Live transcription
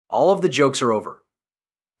All of the jokes are over.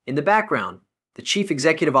 In the background, the chief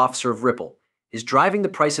executive officer of Ripple is driving the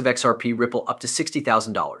price of xrp+ripple up to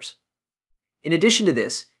 $60,000. In addition to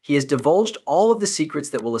this, he has divulged all of the secrets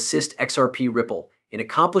that will assist xrp+ripple in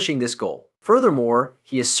accomplishing this goal. Furthermore,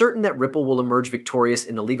 he is certain that Ripple will emerge victorious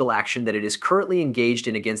in the legal action that it is currently engaged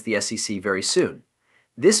in against the SEC very soon.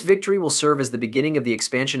 This victory will serve as the beginning of the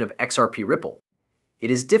expansion of xrp+ripple.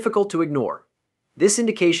 It is difficult to ignore. This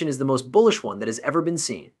indication is the most bullish one that has ever been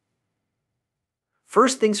seen.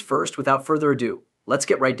 First things first, without further ado, let's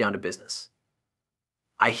get right down to business.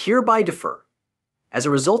 I hereby defer. As a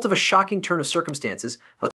result of a shocking turn of circumstances,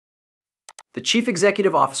 the chief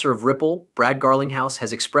executive officer of Ripple, Brad Garlinghouse,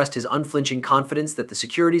 has expressed his unflinching confidence that the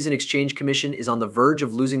Securities and Exchange Commission is on the verge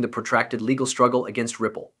of losing the protracted legal struggle against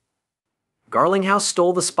Ripple. Garlinghouse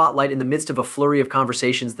stole the spotlight in the midst of a flurry of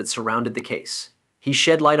conversations that surrounded the case. He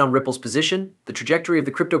shed light on Ripple's position, the trajectory of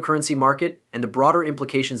the cryptocurrency market, and the broader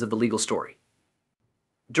implications of the legal story.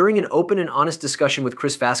 During an open and honest discussion with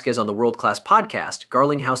Chris Vasquez on the World Class podcast,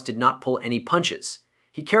 Garlinghouse did not pull any punches.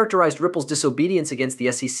 He characterized Ripple's disobedience against the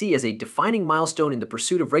SEC as a defining milestone in the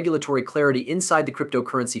pursuit of regulatory clarity inside the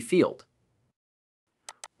cryptocurrency field.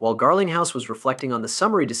 While Garlinghouse was reflecting on the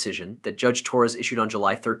summary decision that Judge Torres issued on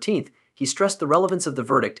July 13th, he stressed the relevance of the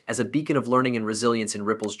verdict as a beacon of learning and resilience in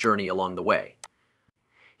Ripple's journey along the way.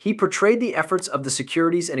 He portrayed the efforts of the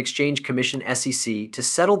Securities and Exchange Commission (SEC) to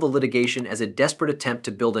settle the litigation as a desperate attempt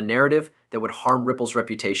to build a narrative that would harm Ripple's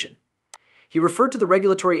reputation. He referred to the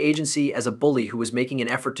regulatory agency as a bully who was making an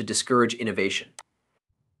effort to discourage innovation.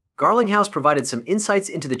 Garlinghouse provided some insights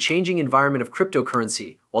into the changing environment of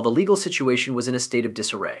cryptocurrency while the legal situation was in a state of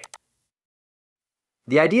disarray.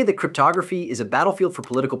 The idea that cryptography is a battlefield for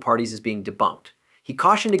political parties is being debunked. He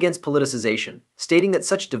cautioned against politicization, stating that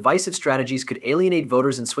such divisive strategies could alienate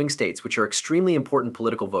voters in swing states, which are extremely important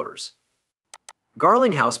political voters.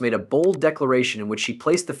 Garlinghouse made a bold declaration in which she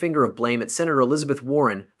placed the finger of blame at Senator Elizabeth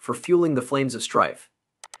Warren for fueling the flames of strife.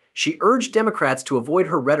 She urged Democrats to avoid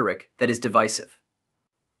her rhetoric that is divisive.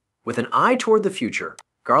 With an eye toward the future,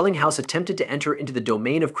 Garlinghouse attempted to enter into the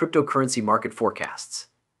domain of cryptocurrency market forecasts.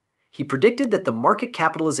 He predicted that the market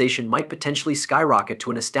capitalization might potentially skyrocket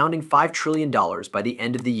to an astounding $5 trillion by the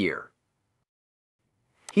end of the year.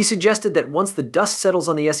 He suggested that once the dust settles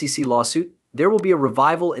on the SEC lawsuit, there will be a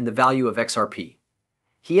revival in the value of XRP.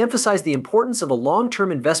 He emphasized the importance of a long-term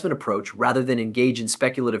investment approach rather than engage in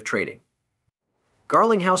speculative trading.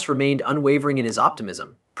 Garlinghouse remained unwavering in his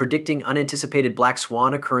optimism, predicting unanticipated black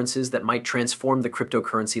swan occurrences that might transform the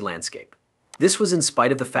cryptocurrency landscape. This was in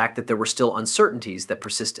spite of the fact that there were still uncertainties that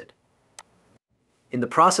persisted. In the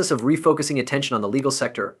process of refocusing attention on the legal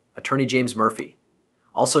sector, Attorney James Murphy,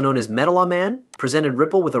 also known as Metalawman, presented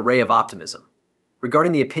Ripple with a ray of optimism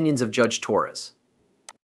regarding the opinions of Judge Torres.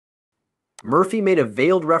 Murphy made a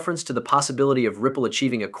veiled reference to the possibility of Ripple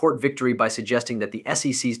achieving a court victory by suggesting that the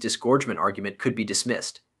SEC's disgorgement argument could be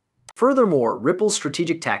dismissed. Furthermore, Ripple's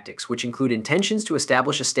strategic tactics, which include intentions to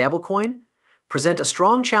establish a stablecoin, present a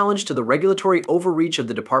strong challenge to the regulatory overreach of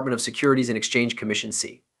the Department of Securities and Exchange Commission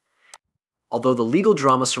 (SEC). Although the legal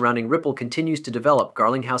drama surrounding Ripple continues to develop,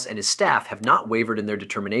 Garlinghouse and his staff have not wavered in their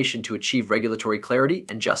determination to achieve regulatory clarity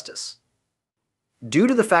and justice. Due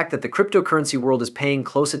to the fact that the cryptocurrency world is paying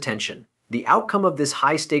close attention, the outcome of this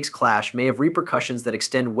high-stakes clash may have repercussions that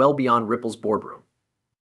extend well beyond Ripple's boardroom.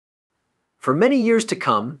 For many years to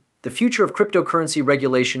come, the future of cryptocurrency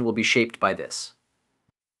regulation will be shaped by this.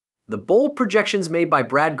 The bold projections made by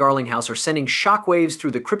Brad Garlinghouse are sending shockwaves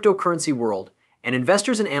through the cryptocurrency world, and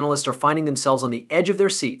investors and analysts are finding themselves on the edge of their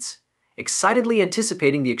seats, excitedly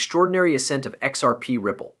anticipating the extraordinary ascent of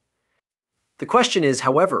xrp+ripple. The question is,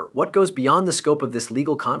 however, what goes beyond the scope of this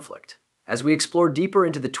legal conflict? As we explore deeper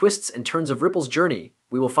into the twists and turns of Ripple's journey,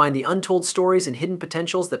 we will find the untold stories and hidden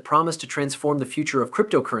potentials that promise to transform the future of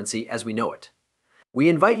cryptocurrency as we know it. We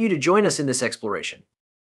invite you to join us in this exploration.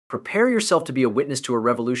 Prepare yourself to be a witness to a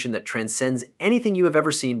revolution that transcends anything you have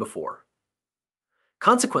ever seen before.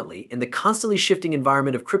 Consequently, in the constantly shifting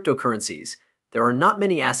environment of cryptocurrencies, there are not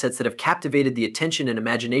many assets that have captivated the attention and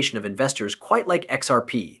imagination of investors quite like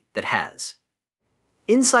XRP that has.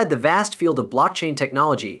 Inside the vast field of blockchain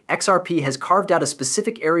technology, XRP has carved out a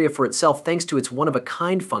specific area for itself thanks to its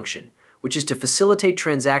one-of-a-kind function, which is to facilitate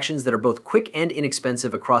transactions that are both quick and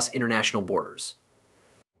inexpensive across international borders.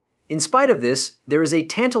 In spite of this, there is a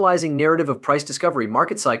tantalizing narrative of price discovery,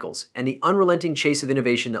 market cycles, and the unrelenting chase of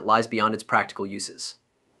innovation that lies beyond its practical uses.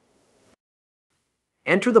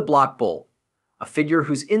 Enter the block bull, a figure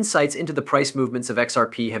whose insights into the price movements of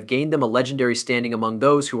XRP have gained them a legendary standing among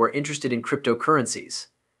those who are interested in cryptocurrencies.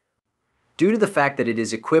 Due to the fact that it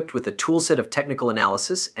is equipped with a toolset of technical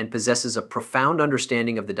analysis and possesses a profound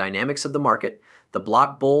understanding of the dynamics of the market, the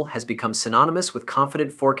block bull has become synonymous with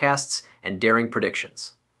confident forecasts and daring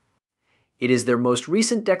predictions. It is their most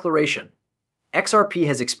recent declaration. XRP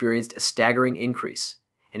has experienced a staggering increase,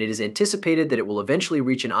 and it is anticipated that it will eventually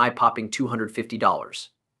reach an eye-popping $250.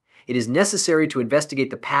 It is necessary to investigate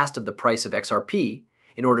the past of the price of XRP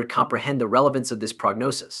in order to comprehend the relevance of this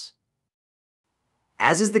prognosis.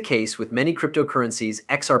 As is the case with many cryptocurrencies,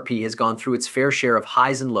 XRP has gone through its fair share of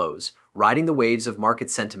highs and lows, riding the waves of market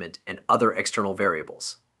sentiment and other external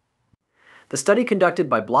variables. The study conducted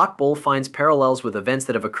by Block Bull finds parallels with events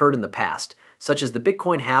that have occurred in the past, such as the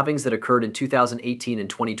Bitcoin halvings that occurred in 2018 and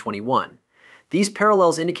 2021. These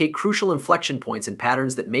parallels indicate crucial inflection points and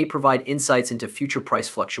patterns that may provide insights into future price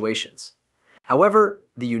fluctuations. However,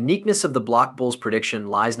 the uniqueness of the Block Bull's prediction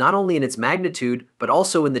lies not only in its magnitude, but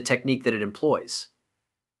also in the technique that it employs.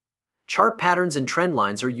 Chart patterns and trend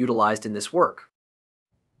lines are utilized in this work.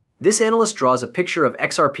 This analyst draws a picture of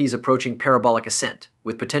XRP's approaching parabolic ascent,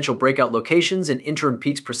 with potential breakout locations and interim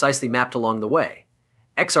peaks precisely mapped along the way.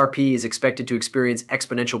 XRP is expected to experience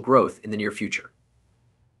exponential growth in the near future.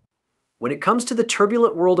 When it comes to the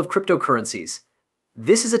turbulent world of cryptocurrencies,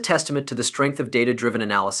 this is a testament to the strength of data-driven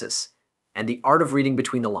analysis and the art of reading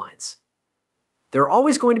between the lines. There are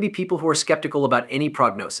always going to be people who are skeptical about any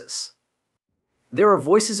prognosis. There are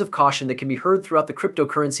voices of caution that can be heard throughout the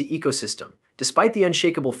cryptocurrency ecosystem, despite the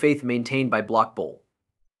unshakable faith maintained by Block Bull.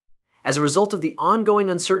 As a result of the ongoing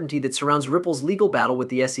uncertainty that surrounds Ripple's legal battle with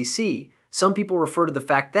the SEC, some people refer to the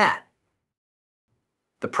fact that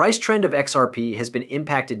the price trend of XRP has been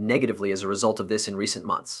impacted negatively as a result of this in recent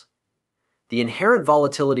months. The inherent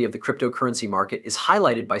volatility of the cryptocurrency market is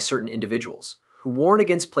highlighted by certain individuals who warn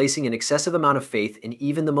against placing an excessive amount of faith in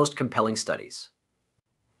even the most compelling studies.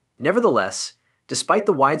 Nevertheless, despite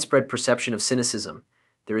the widespread perception of cynicism,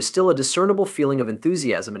 there is still a discernible feeling of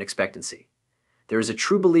enthusiasm and expectancy. There is a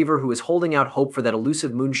true believer who is holding out hope for that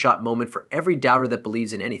elusive moonshot moment for every doubter that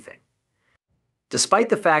believes in anything. Despite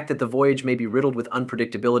the fact that the voyage may be riddled with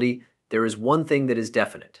unpredictability, there is one thing that is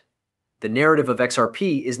definite. The narrative of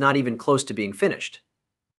XRP is not even close to being finished.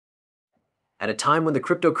 At a time when the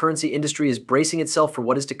cryptocurrency industry is bracing itself for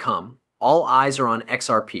what is to come, all eyes are on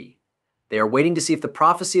XRP. They are waiting to see if the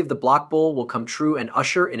prophecy of the Block Bull will come true and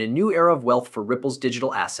usher in a new era of wealth for Ripple's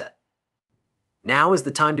digital asset. Now is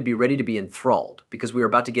the time to be ready to be enthralled, because we are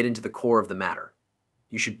about to get into the core of the matter.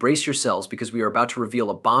 You should brace yourselves because we are about to reveal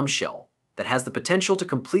a bombshell that has the potential to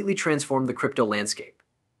completely transform the crypto landscape.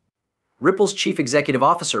 Ripple's chief executive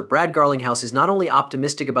officer, Brad Garlinghouse, is not only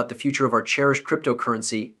optimistic about the future of our cherished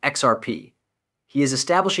cryptocurrency, XRP, he is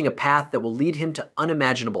establishing a path that will lead him to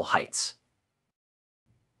unimaginable heights.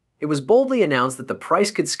 It was boldly announced that the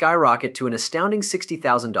price could skyrocket to an astounding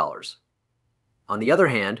 $60,000. On the other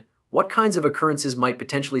hand, what kinds of occurrences might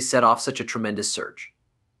potentially set off such a tremendous surge?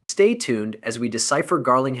 Stay tuned as we decipher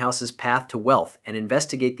Garlinghouse's path to wealth and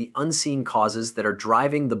investigate the unseen causes that are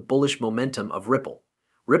driving the bullish momentum of Ripple.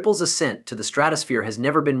 Ripple's ascent to the stratosphere has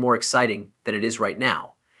never been more exciting than it is right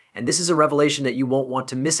now, and this is a revelation that you won't want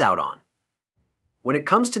to miss out on. When it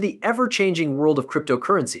comes to the ever-changing world of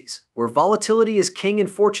cryptocurrencies, where volatility is king and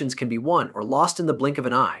fortunes can be won or lost in the blink of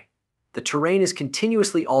an eye, the terrain is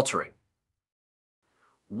continuously altering.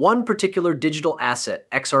 One particular digital asset,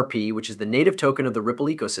 XRP, which is the native token of the Ripple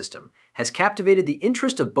ecosystem, has captivated the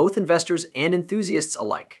interest of both investors and enthusiasts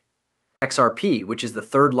alike. XRP, which is the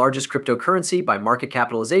third largest cryptocurrency by market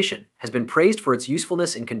capitalization, has been praised for its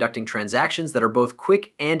usefulness in conducting transactions that are both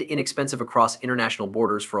quick and inexpensive across international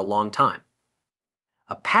borders for a long time.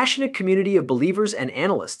 A passionate community of believers and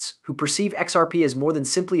analysts who perceive XRP as more than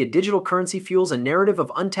simply a digital currency fuels a narrative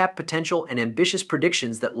of untapped potential and ambitious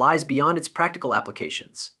predictions that lies beyond its practical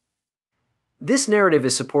applications. This narrative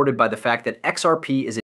is supported by the fact that XRP is